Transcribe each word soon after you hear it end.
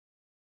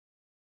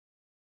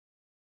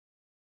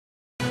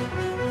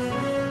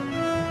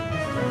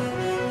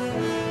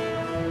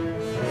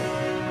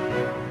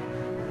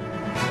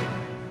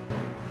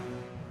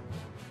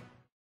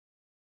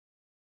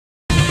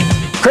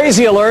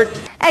Crazy alert!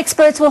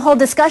 Experts will hold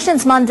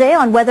discussions Monday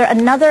on whether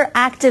another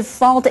active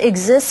fault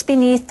exists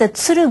beneath the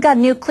Tsuruga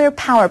nuclear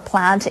power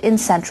plant in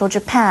central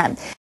Japan.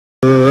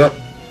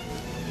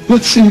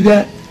 Let's see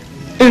that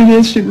in an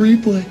instant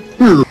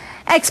replay.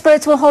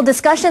 Experts will hold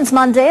discussions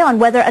Monday on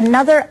whether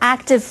another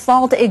active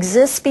fault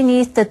exists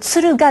beneath the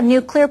Tsuruga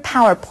nuclear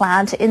power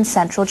plant in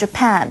central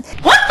Japan.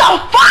 What the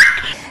fuck?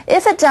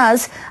 If it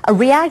does, a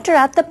reactor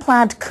at the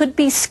plant could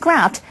be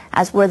scrapped,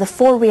 as were the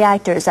 4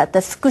 reactors at the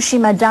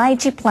Fukushima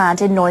Daiichi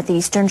plant in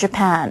northeastern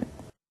Japan.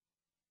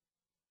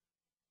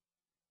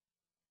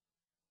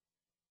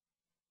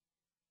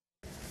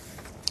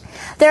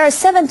 There are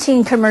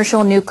 17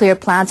 commercial nuclear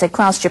plants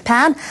across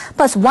Japan,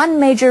 plus 1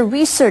 major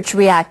research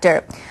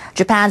reactor.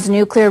 Japan's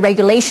Nuclear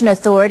Regulation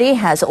Authority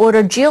has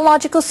ordered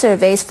geological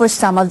surveys for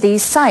some of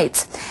these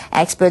sites.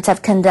 Experts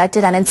have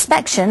conducted an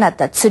inspection at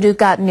the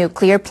Tsuruga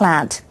nuclear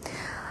plant.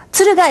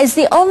 Tsuruga is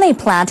the only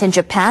plant in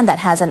Japan that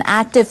has an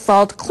active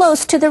fault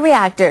close to the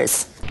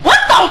reactors. What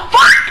the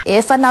fuck?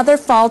 If another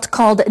fault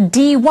called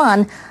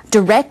D1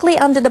 directly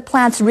under the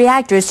plant's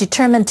reactor is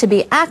determined to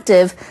be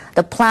active,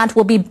 the plant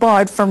will be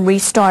barred from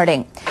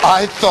restarting.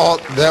 I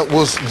thought that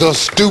was the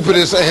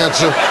stupidest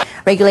answer.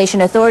 Regulation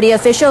Authority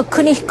official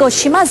Kunihiko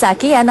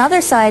Shimazaki and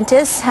other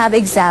scientists have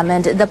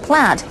examined the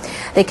plant.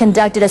 They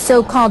conducted a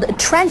so-called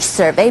trench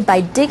survey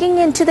by digging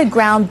into the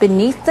ground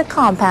beneath the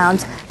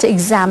compounds to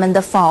examine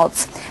the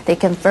faults. They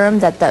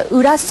confirmed that the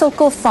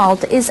Urasoko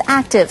fault is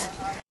active.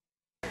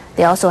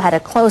 They also had a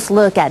close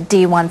look at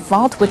D1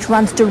 fault, which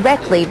runs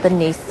directly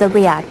beneath the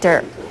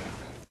reactor.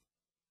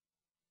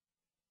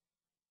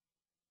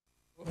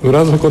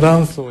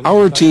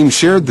 Our team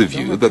shared the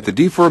view that the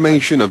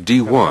deformation of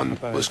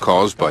D1 was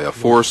caused by a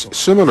force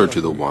similar to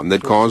the one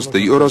that caused the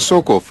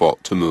Urasoko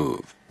fault to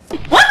move.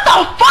 What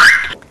the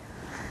fuck?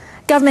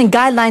 Government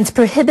guidelines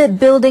prohibit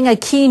building a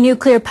key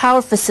nuclear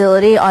power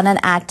facility on an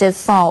active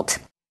fault.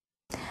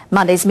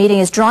 Monday's meeting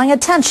is drawing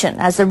attention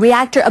as the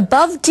reactor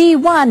above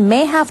D1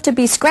 may have to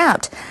be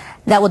scrapped.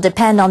 That will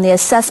depend on the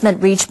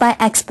assessment reached by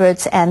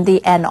experts and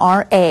the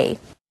NRA.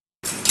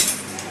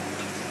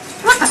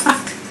 What the fuck?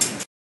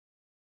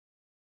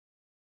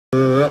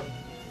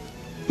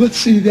 Let's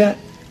see that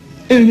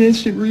in an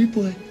instant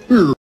replay.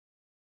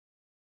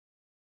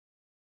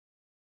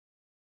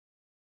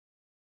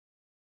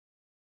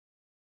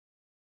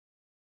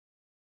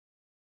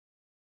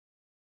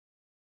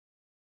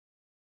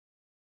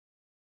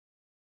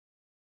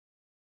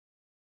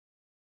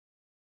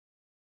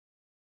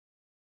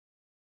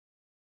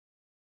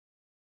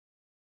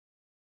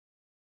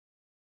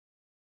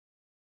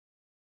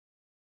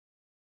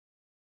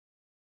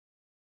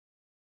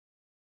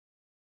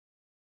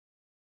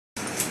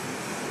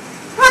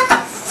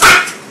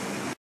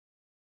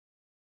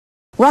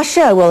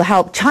 Russia will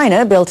help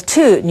China build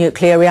 2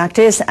 nuclear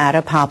reactors at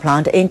a power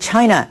plant in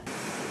China.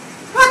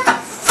 What the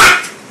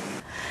fuck?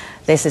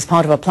 This is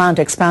part of a plan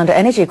to expand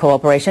energy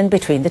cooperation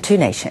between the 2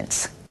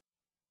 nations.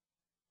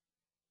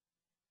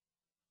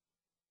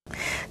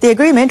 The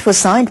agreement was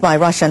signed by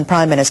Russian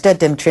Prime Minister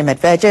Dmitry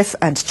Medvedev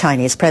and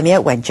Chinese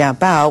Premier Wen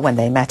Jiabao when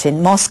they met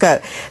in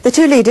Moscow. The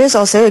 2 leaders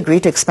also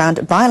agreed to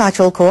expand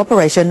bilateral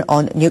cooperation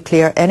on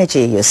nuclear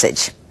energy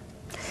usage.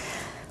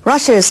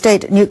 Russia's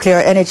State Nuclear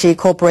Energy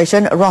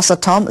Corporation,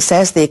 Rosatom,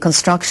 says the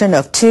construction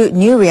of 2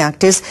 new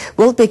reactors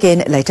will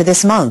begin later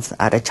this month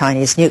at a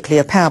Chinese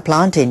nuclear power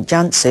plant in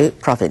Jiangsu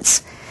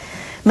province.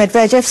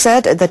 Medvedev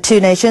said the 2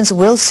 nations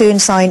will soon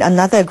sign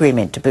another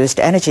agreement to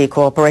boost energy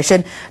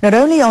cooperation not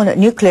only on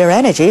nuclear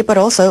energy but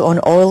also on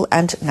oil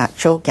and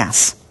natural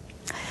gas.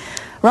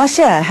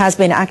 Russia has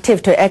been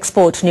active to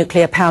export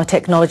nuclear power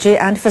technology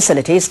and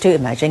facilities to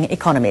emerging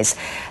economies.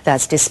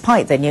 That's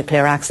despite the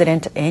nuclear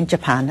accident in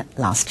Japan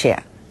last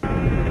year.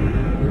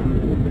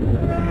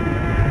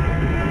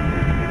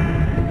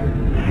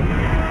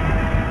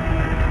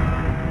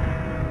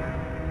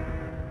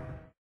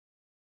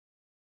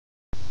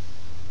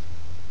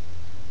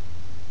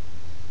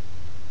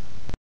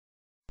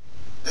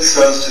 This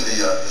goes to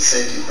the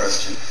safety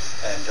question,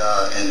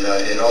 and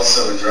it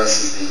also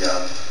addresses the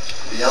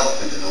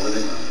elephant in the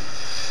living room.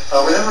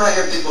 Whenever I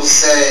hear people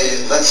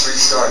say, let's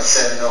restart,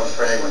 set and no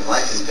fray, when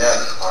life and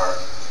death are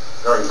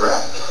very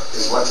breath,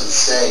 is what's at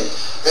stake,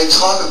 they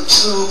talk of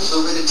tube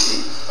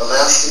fluidity,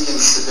 elastic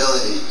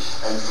instability,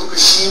 and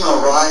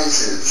Fukushima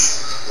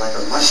rises like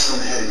a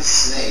mushroom-headed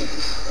snake.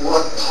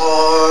 What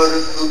part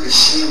of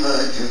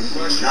Fukushima do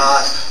you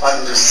not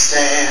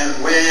understand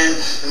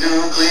when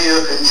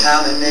nuclear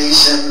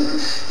contamination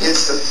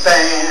hits the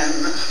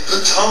fan?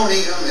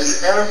 Plutonium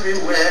is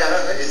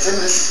everywhere, it's in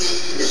the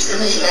sea, it's in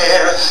the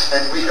air,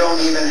 and we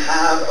don't even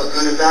have a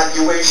good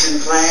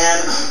evacuation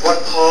plan. What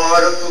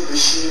part of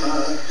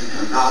Fukushima do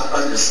you not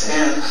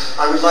understand?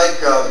 I would like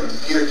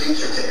Peter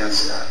Teacher to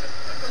answer that.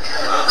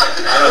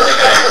 I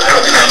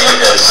don't think I need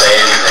to say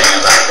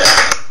anything about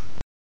that.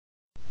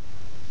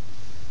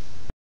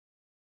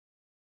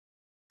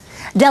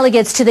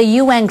 Delegates to the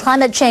UN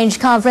Climate Change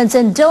Conference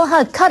in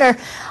Doha, Qatar,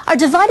 are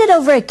divided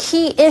over a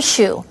key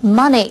issue,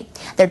 money.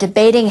 They're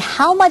debating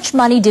how much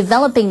money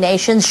developing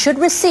nations should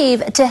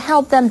receive to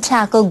help them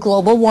tackle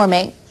global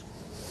warming.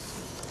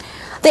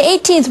 The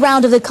 18th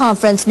round of the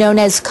conference, known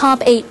as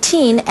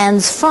COP18,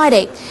 ends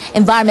Friday.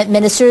 Environment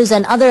ministers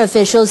and other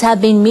officials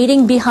have been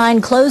meeting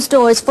behind closed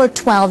doors for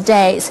 12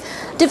 days.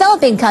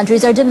 Developing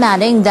countries are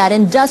demanding that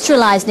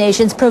industrialized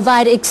nations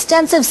provide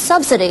extensive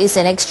subsidies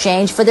in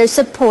exchange for their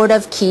support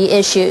of key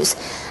issues.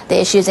 The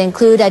issues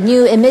include a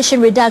new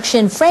emission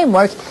reduction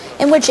framework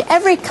in which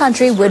every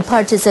country would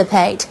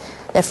participate.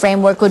 The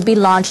framework would be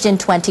launched in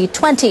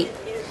 2020.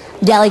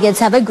 Delegates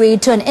have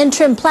agreed to an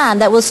interim plan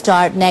that will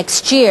start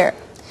next year.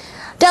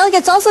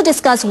 Delegates also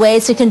discuss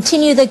ways to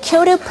continue the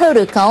Kyoto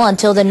Protocol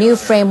until the new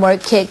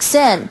framework kicks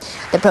in.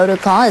 The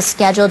protocol is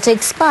scheduled to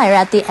expire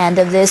at the end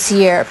of this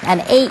year. An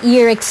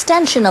 8-year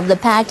extension of the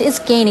pact is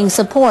gaining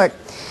support.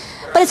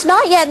 But it's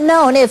not yet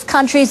known if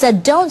countries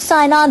that don't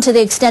sign on to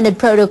the extended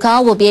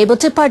protocol will be able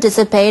to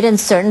participate in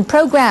certain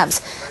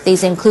programs.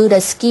 These include a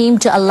scheme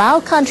to allow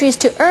countries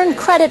to earn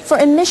credit for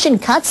emission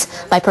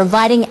cuts by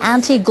providing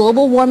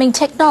anti-global warming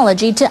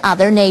technology to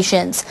other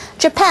nations.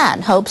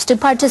 Japan hopes to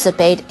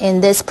participate in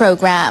this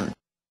program.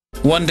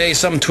 One day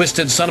some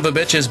twisted son of a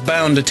bitch is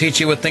bound to teach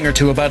you a thing or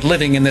two about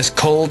living in this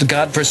cold,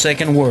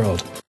 godforsaken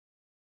world.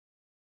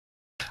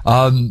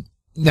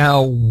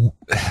 Now,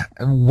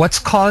 what's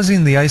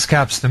causing the ice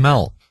caps to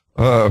melt?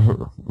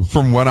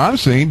 From what I'm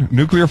seeing,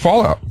 nuclear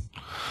fallout.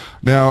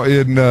 Now,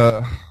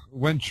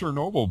 when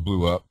Chernobyl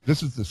blew up,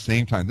 this is the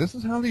same time. This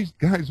is how these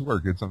guys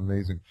work. It's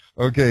amazing.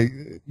 Okay,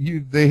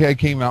 they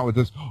came out with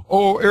this,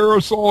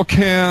 aerosol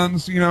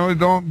cans,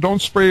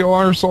 don't spray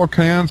aerosol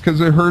cans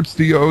because it hurts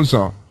the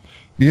ozone.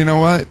 You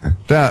know what?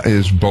 That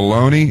is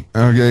baloney.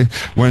 Okay,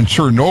 when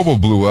Chernobyl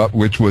blew up,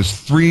 which was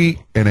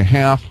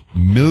 3.5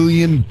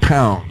 million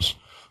pounds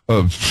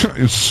of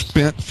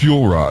spent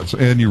fuel rods,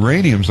 and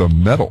uranium's a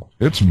metal.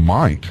 It's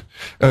mined.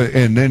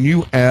 And then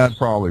you add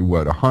probably,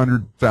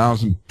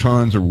 100,000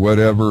 tons or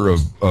whatever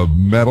of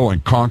metal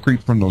and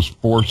concrete from those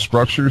 4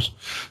 structures,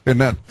 and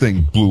that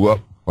thing blew up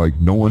like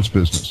no one's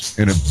business,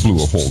 and it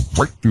blew a hole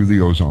right through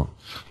the ozone.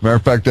 Matter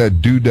of fact,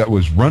 that dude that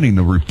was running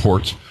the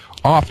reports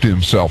offed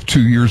himself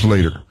 2 years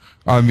later.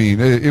 I mean,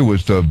 it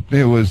was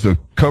the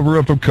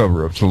cover-up of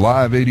cover-ups, the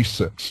Live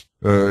 86.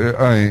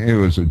 It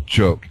was a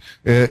joke.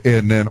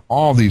 And then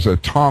all these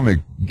atomic,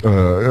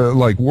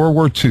 like World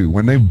War II,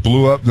 when they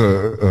blew up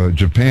the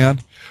Japan,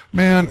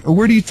 man,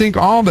 where do you think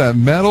all that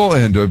metal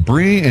and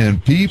debris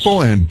and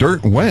people and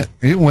dirt went?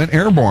 It went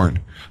airborne,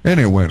 and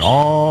it went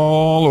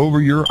all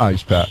over your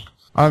ice pack.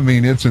 I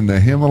mean, it's in the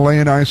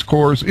Himalayan ice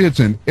cores.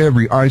 It's in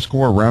every ice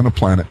core around the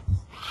planet.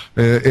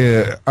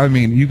 I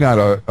mean, you got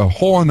a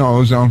hole in the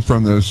ozone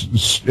from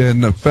this,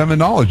 and the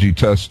phenomenology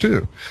test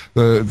too.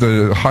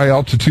 The high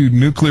altitude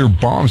nuclear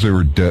bombs they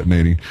were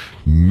detonating.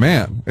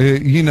 Man,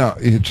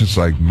 it's just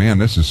like, man,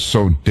 this is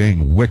so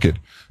dang wicked.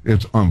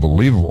 It's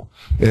unbelievable.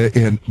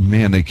 And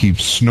man, they keep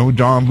snow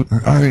dome.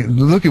 I mean,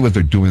 look at what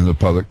they're doing to the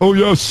public. Oh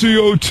yeah,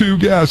 CO2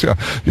 gas.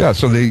 Yeah.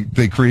 So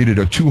they created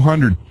a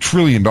 $200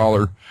 trillion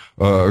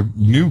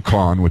new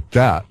con with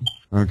that.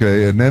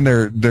 Okay, and then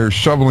they're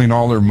shoveling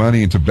all their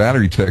money into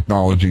battery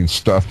technology and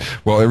stuff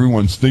while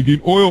everyone's thinking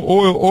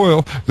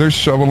oil. They're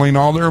shoveling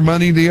all their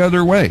money the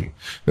other way.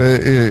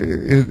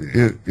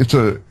 It's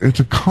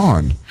a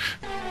con.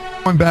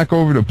 Going back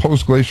over to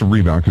post-glacial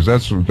rebound, because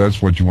that's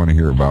what you want to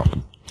hear about.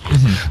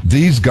 Mm-hmm.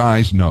 These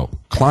guys know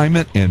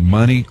climate and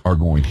money are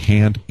going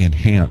hand in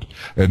hand,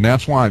 and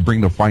that's why I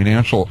bring the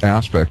financial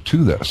aspect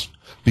to this,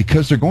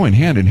 because they're going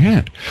hand in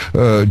hand.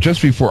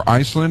 Just before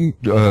Iceland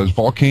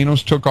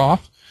volcanoes took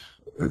off,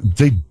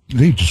 they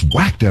just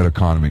whacked that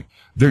economy.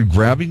 They're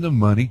grabbing the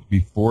money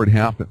before it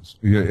happens.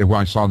 When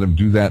I saw them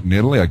do that in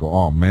Italy, I go,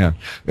 oh man.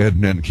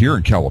 And then here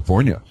in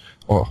California,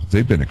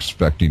 they've been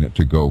expecting it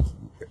to go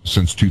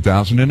since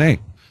 2008.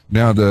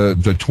 Now the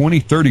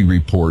 2030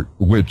 report,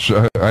 which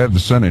I have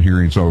the Senate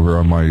hearings over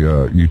on my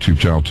YouTube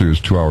channel too, is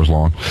 2 hours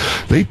long.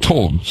 They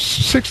told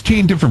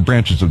 16 different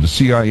branches of the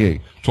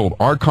CIA told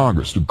our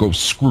Congress to go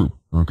screw.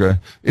 Okay,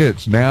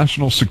 it's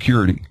national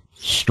security.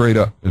 Straight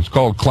up. It's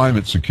called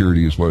climate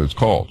security is what it's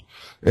called.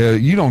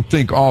 You don't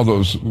think all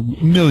those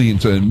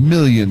millions and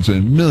millions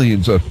and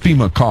millions of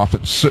FEMA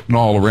coffins sitting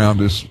all around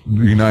the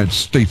United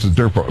States is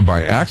there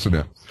by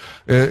accident.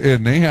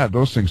 And they had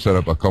those things set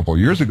up a couple of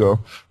years ago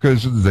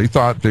because they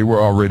thought they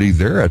were already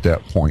there at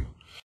that point.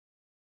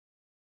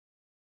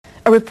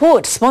 A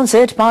report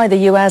sponsored by the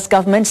U.S.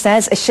 government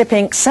says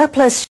shipping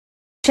surplus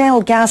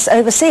shale gas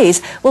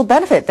overseas will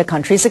benefit the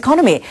country's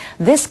economy.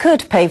 This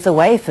could pave the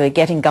way for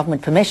getting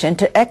government permission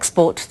to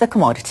export the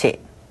commodity.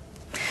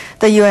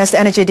 The U.S.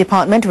 Energy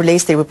Department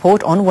released the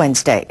report on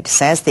Wednesday. It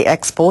says the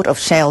export of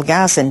shale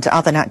gas and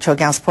other natural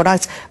gas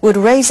products would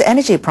raise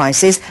energy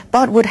prices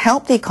but would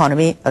help the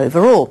economy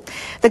overall.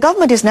 The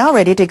government is now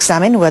ready to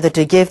examine whether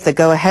to give the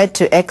go-ahead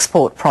to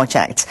export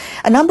projects.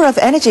 A number of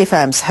energy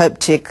firms hope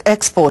to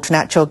export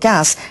natural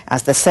gas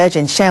as the surge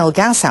in shale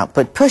gas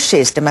output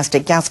pushes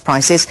domestic gas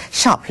prices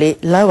sharply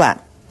lower.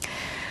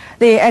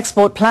 The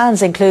export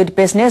plans include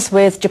business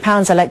with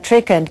Japan's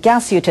electric and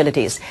gas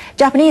utilities.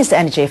 Japanese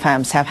energy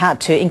firms have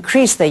had to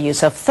increase their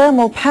use of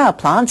thermal power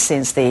plants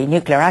since the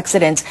nuclear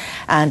accidents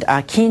and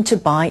are keen to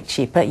buy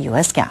cheaper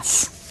U.S.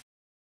 gas.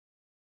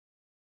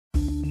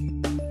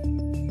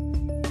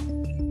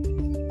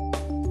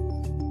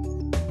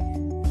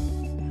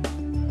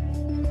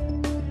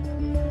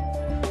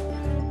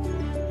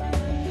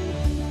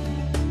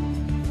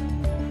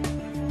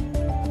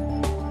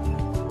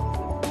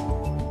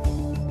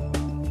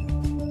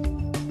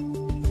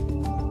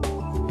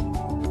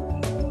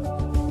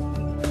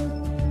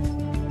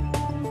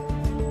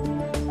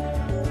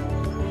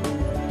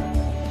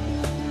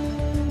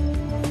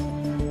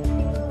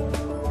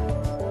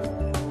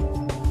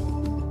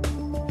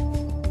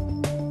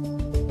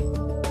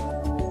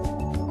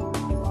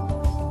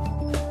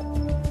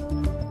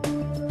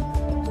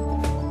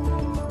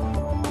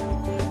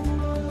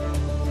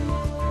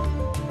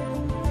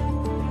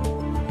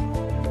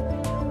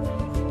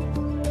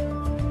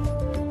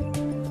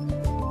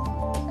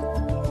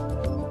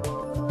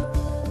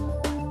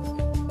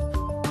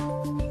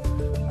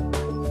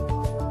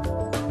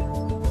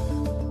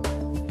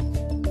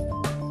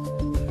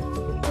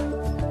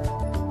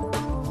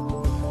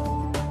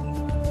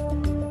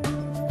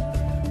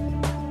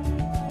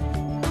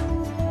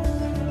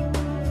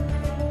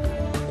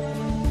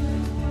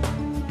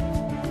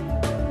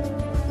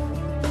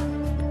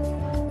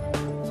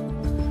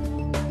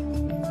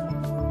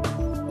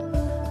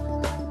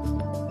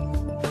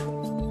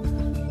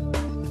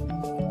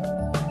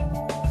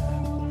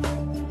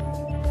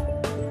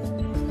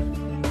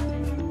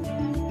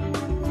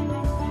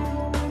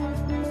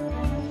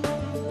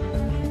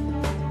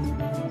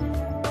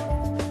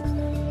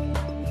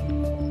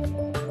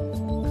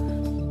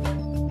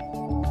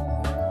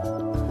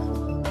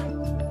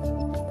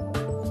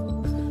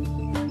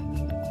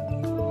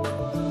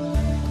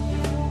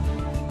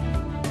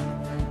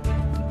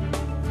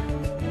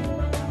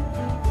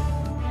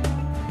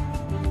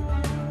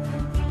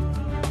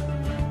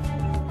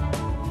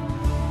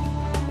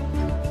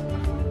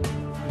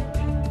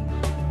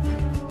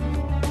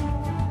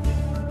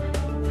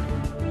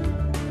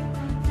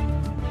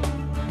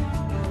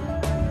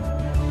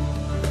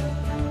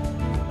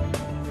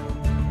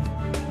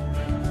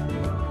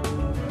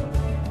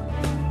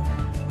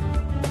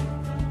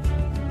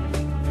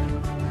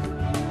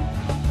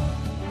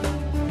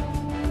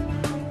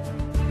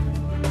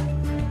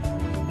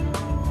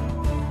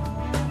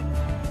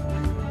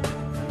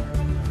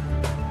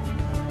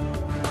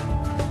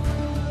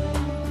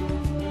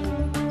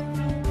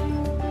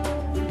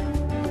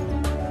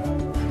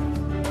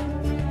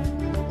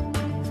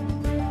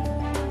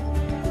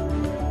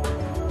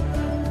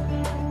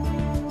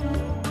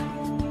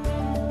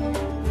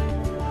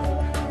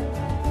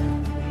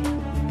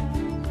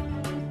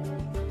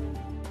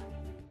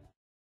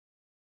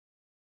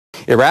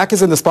 Iraq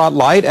is in the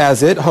spotlight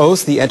as it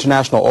hosts the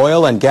International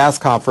Oil and Gas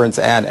Conference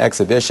and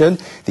Exhibition.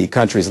 The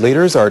country's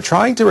leaders are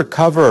trying to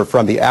recover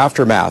from the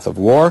aftermath of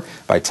war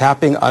by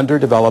tapping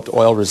underdeveloped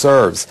oil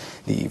reserves.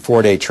 The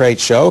four-day trade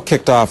show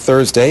kicked off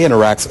Thursday in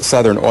Iraq's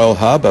southern oil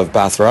hub of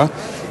Basra.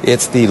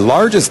 It's the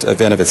largest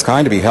event of its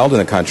kind to be held in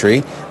the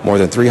country. More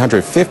than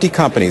 350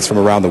 companies from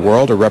around the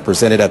world are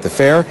represented at the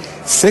fair.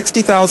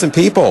 60,000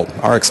 people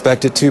are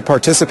expected to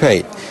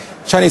participate.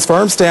 Chinese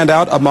firms stand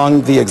out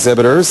among the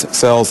exhibitors.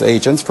 Sales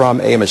agents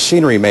from a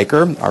machinery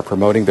maker are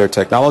promoting their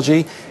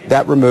technology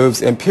that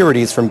removes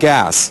impurities from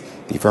gas.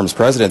 The firm's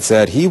president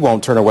said he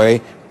won't turn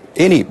away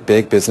any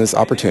big business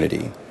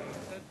opportunity.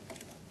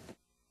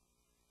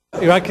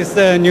 Iraq is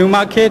a new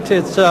market.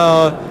 It's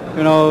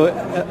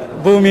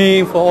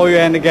booming for oil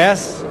and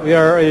gas. We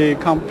are a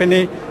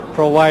company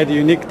provide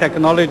unique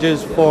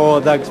technologies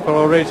for the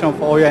exploration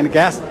for oil and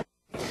gas.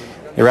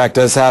 Iraq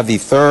does have the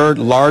third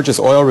largest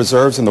oil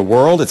reserves in the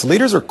world. Its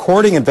leaders are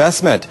courting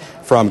investment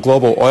from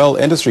global oil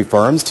industry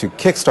firms to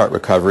kickstart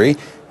recovery.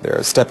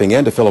 They're stepping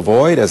in to fill a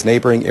void as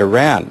neighboring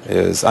Iran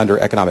is under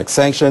economic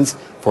sanctions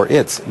for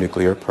its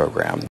nuclear program.